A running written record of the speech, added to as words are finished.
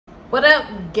What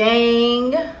up,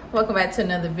 gang? Welcome back to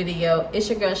another video. It's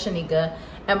your girl Shanika,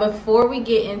 and before we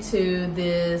get into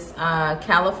this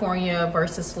California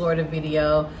versus Florida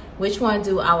video, which one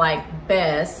do I like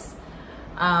best,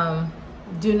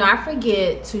 do not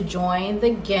forget to join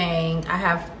the gang. I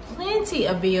have plenty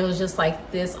of videos just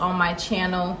like this on my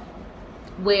channel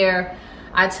where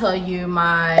I tell you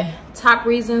my top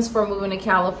reasons for moving to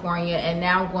California, and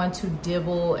now I'm going to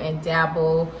dibble and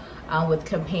dabble with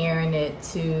comparing it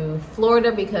to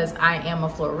Florida because I am a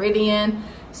Floridian.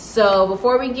 So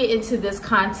before we get into this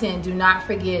content, do not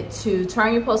forget to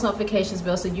turn your post notifications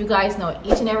bell so you guys know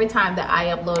each and every time that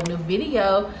I upload a new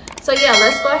video. So yeah,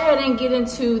 let's go ahead and get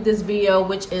into this video,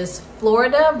 which is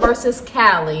Florida versus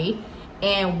Cali,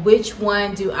 and which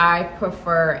one do I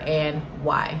prefer and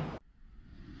why.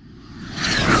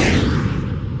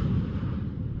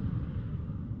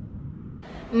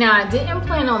 Now, I didn't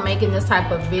plan on making this type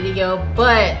of video,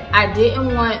 but I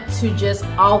didn't want to just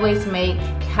always make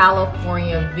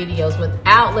California videos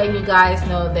without letting you guys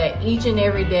know that each and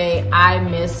every day I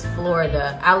miss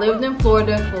Florida. I lived in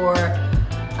Florida for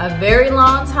a very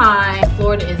long time.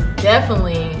 Florida is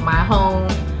definitely my home.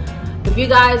 If you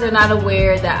guys are not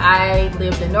aware that I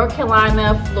lived in North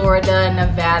Carolina, Florida,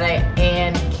 Nevada,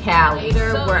 and Cali,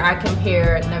 where I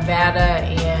compare Nevada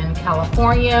and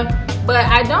California. But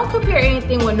I don't compare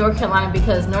anything with North Carolina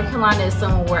because North Carolina is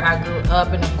somewhere where I grew up,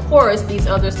 and of course these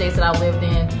other states that I lived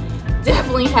in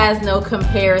definitely has no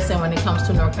comparison when it comes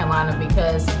to North Carolina,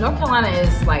 because North Carolina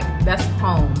is like, that's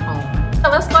home. So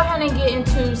let's go ahead and get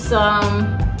into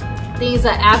some things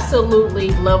I absolutely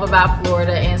love about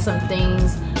Florida and some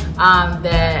things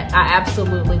that I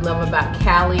absolutely love about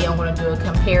Cali. I'm going to do a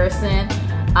comparison.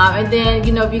 And then,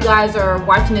 you know, if you guys are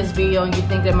watching this video and you're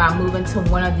thinking about moving to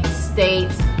one of these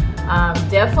states,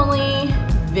 definitely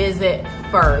visit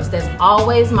first. That's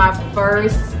always my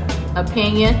first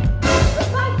opinion.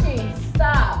 Versace,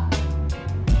 stop.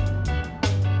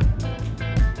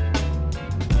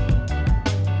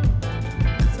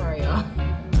 Sorry, y'all.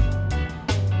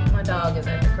 My dog is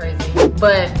acting crazy.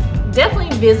 But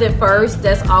definitely visit first.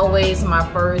 That's always my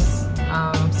first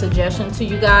suggestion to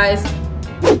you guys.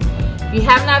 If you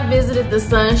have not visited the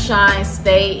Sunshine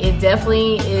State, it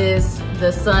definitely is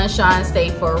the Sunshine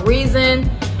State for a reason.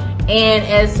 And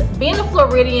as being a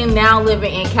Floridian now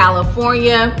living in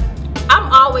California,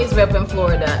 I'm always repping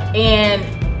Florida. And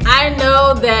I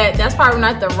know that that's probably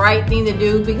not the right thing to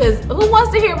do, because who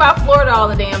wants to hear about Florida all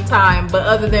the damn time but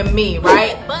other than me,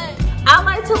 right? But I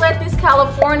like to let these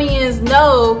Californians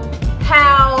know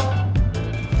how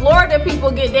Florida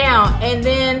people get down. And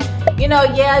then, you know,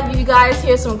 yeah, you guys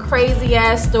hear some crazy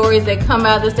ass stories that come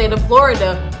out of the state of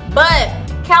Florida, but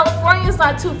California is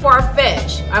not too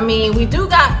far-fetched. I mean, we do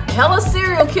got hella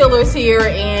serial killers here,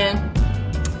 and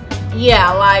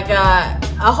yeah, like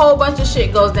a whole bunch of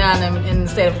shit goes down in the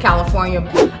state of California.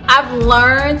 I've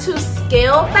learned to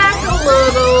scale back a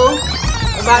little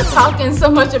about talking so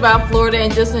much about Florida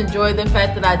and just enjoy the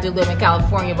fact that I do live in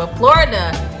California, but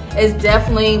Florida is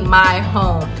definitely my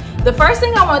home. The first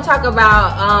thing I want to talk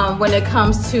about when it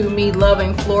comes to me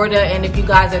loving Florida, and if you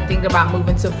guys are thinking about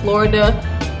moving to Florida,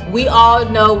 we all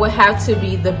know would have to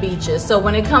be the beaches. So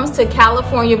when it comes to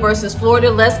California versus Florida,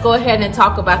 let's go ahead and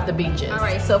talk about the beaches. All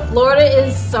right, so Florida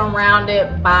is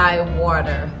surrounded by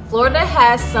water. Florida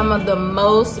has some of the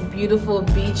most beautiful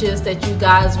beaches that you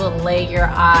guys will lay your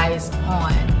eyes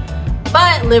on.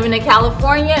 But living in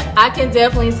California, I can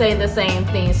definitely say the same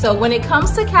thing. So when it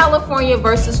comes to California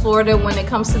versus Florida, when it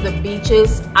comes to the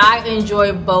beaches, I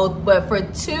enjoy both, but for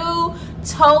two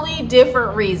totally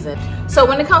different reasons. So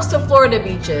when it comes to Florida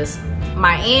beaches,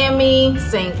 Miami,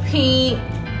 St. Pete,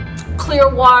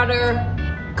 Clearwater,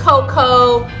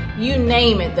 Xoxo, you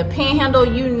name it, the Panhandle,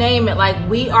 you name it, like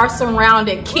we are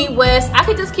surrounded. Key West, I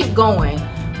could just keep going.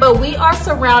 But we are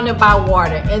surrounded by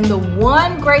water. And the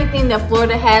one great thing that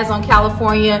Florida has on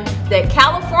California that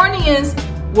Californians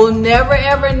will never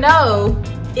ever know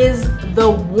is the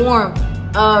warmth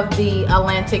of the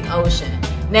Atlantic Ocean.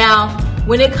 Now,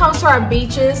 when it comes to our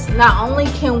beaches, not only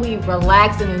can we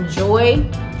relax and enjoy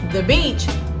the beach,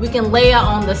 we can lay out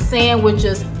on the sand, which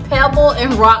is pebble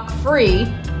and rock free,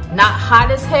 not hot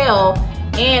as hell,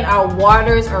 and our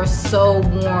waters are so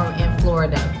warm in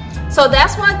Florida. So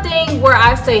that's one thing where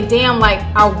I say, damn, like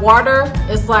our water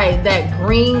is like that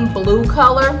green blue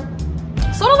color,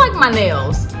 sort of like my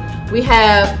nails. We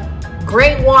have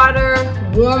great water,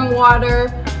 warm water.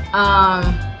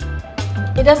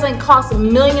 It doesn't cost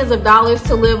millions of dollars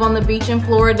to live on the beach in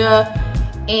Florida.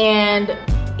 And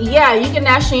yeah, you can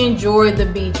actually enjoy the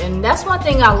beach. And that's one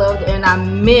thing I love and I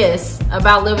miss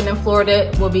about living in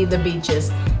Florida will be the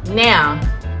beaches. Now,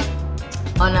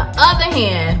 On the other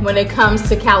hand, when it comes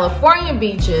to California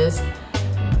beaches,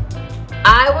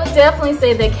 I would definitely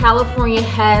say that California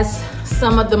has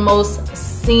some of the most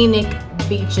scenic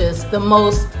beaches. The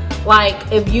most,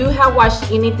 like, if you have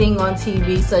watched anything on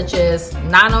TV such as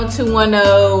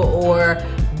 90210 or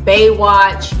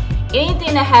Baywatch,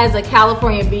 anything that has a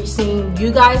California beach scene,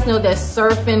 you guys know that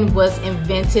surfing was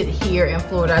invented here in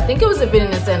Florida. I think it was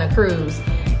invented in Santa Cruz.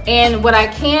 And what I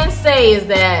can say is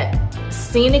that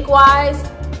scenic wise,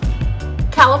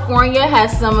 California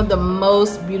has some of the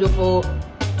most beautiful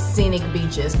scenic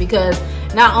beaches, because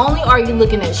not only are you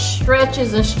looking at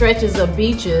stretches and stretches of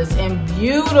beaches and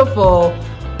beautiful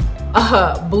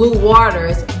blue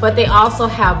waters, but they also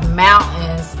have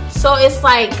mountains. So it's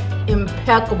like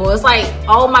impeccable. It's like,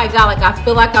 oh my God, like I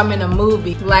feel like I'm in a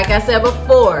movie. Like I said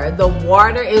before, the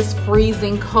water is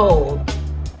freezing cold.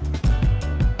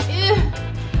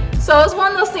 So it's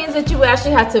one of those things that you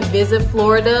actually have to visit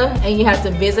Florida and you have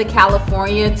to visit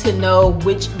California to know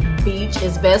which beach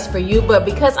is best for you. But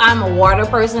because I'm a water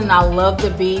person and I love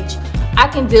the beach, I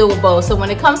can deal with both. So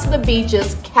when it comes to the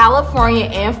beaches, California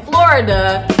and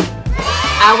Florida,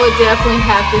 I would definitely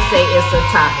have to say it's a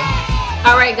tie.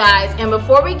 All right, guys, and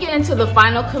before we get into the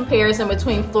final comparison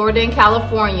between Florida and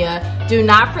California, do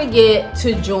not forget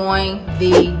to join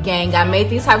the gang. I make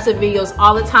these types of videos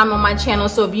all the time on my channel,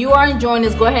 so if you are enjoying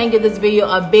this, go ahead and give this video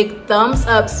a big thumbs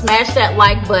up, smash that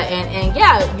like button, and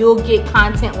yeah, you'll get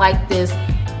content like this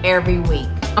every week.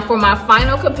 For my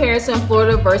final comparison,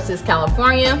 Florida versus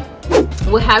California,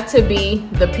 will have to be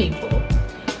the people,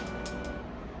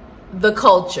 the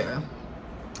culture.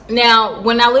 Now,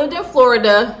 when I lived in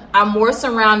Florida, I'm more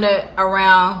surrounded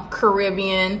around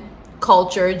Caribbean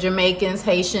culture, Jamaicans,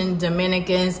 Haitians,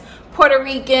 Dominicans, Puerto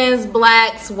Ricans,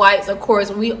 blacks, whites. Of course,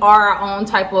 we are our own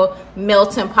type of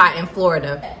melting pot in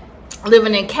Florida.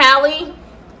 Living in Cali,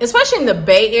 especially in the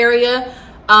Bay Area,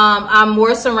 I'm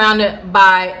more surrounded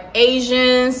by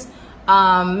Asians,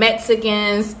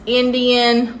 Mexicans,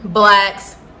 Indian,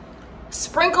 blacks,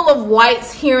 sprinkle of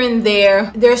whites here and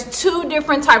there. There's two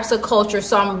different types of culture,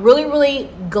 so I'm really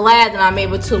glad that I'm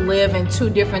able to live in two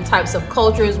different types of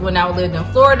cultures when I lived in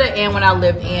Florida and when I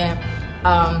lived in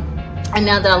and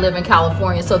now that I live in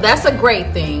California. So that's a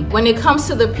great thing. When it comes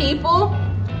to the people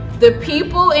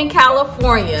in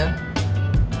California,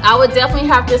 I would definitely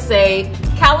have to say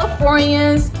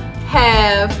Californians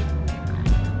have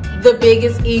the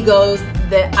biggest egos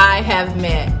that I have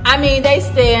met. I mean, they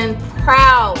stand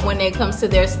proud when it comes to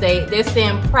their state. They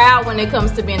stand proud when it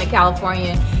comes to being a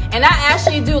Californian. And I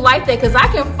actually do like that, because I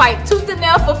can fight tooth and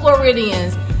nail for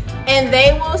Floridians. And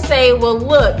they will say, well,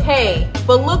 look, hey,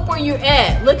 but look where you're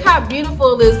at. Look how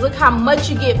beautiful it is. Look how much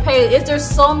you get paid. There's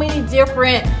so many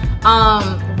different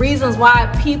reasons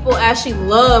why people actually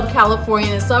love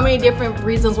California, and so many different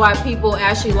reasons why people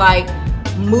actually like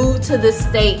move to this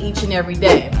state each and every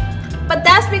day. But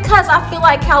that's because I feel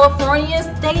like Californians,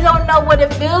 they don't know what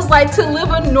it feels like to live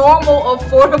a normal,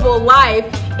 affordable life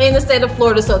in the state of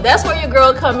Florida. So that's where your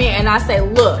girl come in and I say,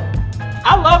 look,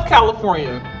 I love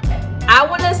California. I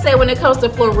want to say when it comes to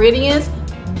Floridians,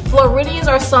 Floridians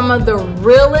are some of the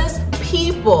realest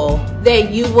people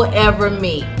that you will ever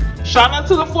meet. Shout out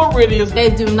to the Floridians. They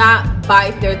do not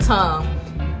bite their tongue.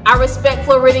 I respect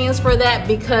Floridians for that,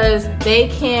 because they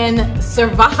can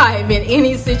survive in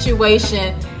any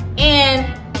situation.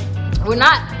 And we're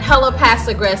not hella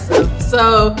passive aggressive.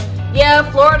 So yeah,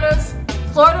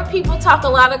 Florida people talk a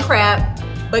lot of crap,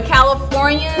 but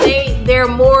California, they're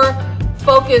more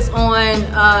focused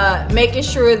on making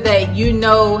sure that you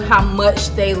know how much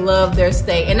they love their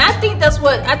state. And I think that's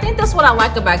what I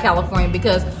like about California,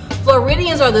 because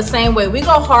Floridians are the same way. We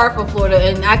go hard for Florida,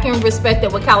 and I can respect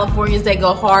that with Californians, they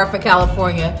go hard for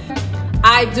California.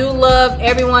 I do love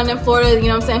everyone in Florida, you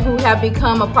know what I'm saying, who have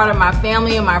become a part of my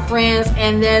family and my friends.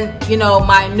 And then, you know,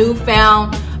 my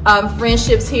newfound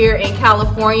friendships here in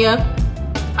California.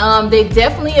 They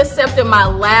definitely accepted my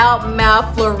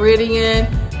loudmouth Floridian,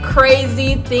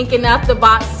 crazy, thinking out the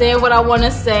box, saying what I want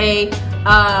to say,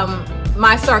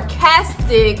 my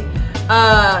sarcastic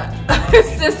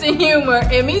sense of humor,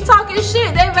 and me talking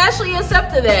shit. They've actually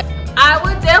accepted that. I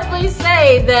would definitely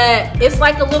say that it's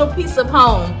like a little piece of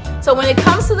home. So when it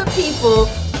comes to the people,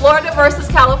 Florida versus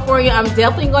California, I'm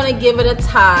definitely going to give it a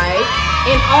tie.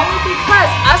 And only because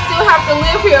I still have to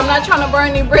live here. I'm not trying to burn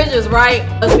any bridges, right?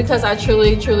 It's because I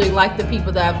truly like the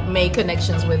people that I've made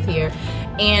connections with here.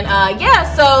 And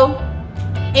yeah, so,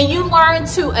 and you learn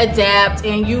to adapt,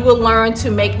 and you will learn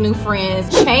to make new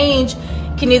friends. Change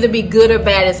can either be good or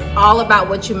bad. It's all about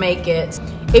what you make it.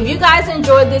 If you guys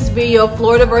enjoyed this video,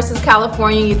 Florida versus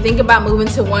California, you think about moving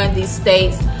to one of these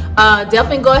states,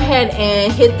 definitely go ahead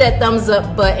and hit that thumbs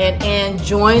up button and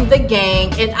join the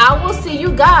gang. And I will see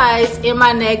you guys in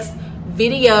my next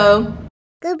video.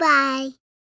 Goodbye.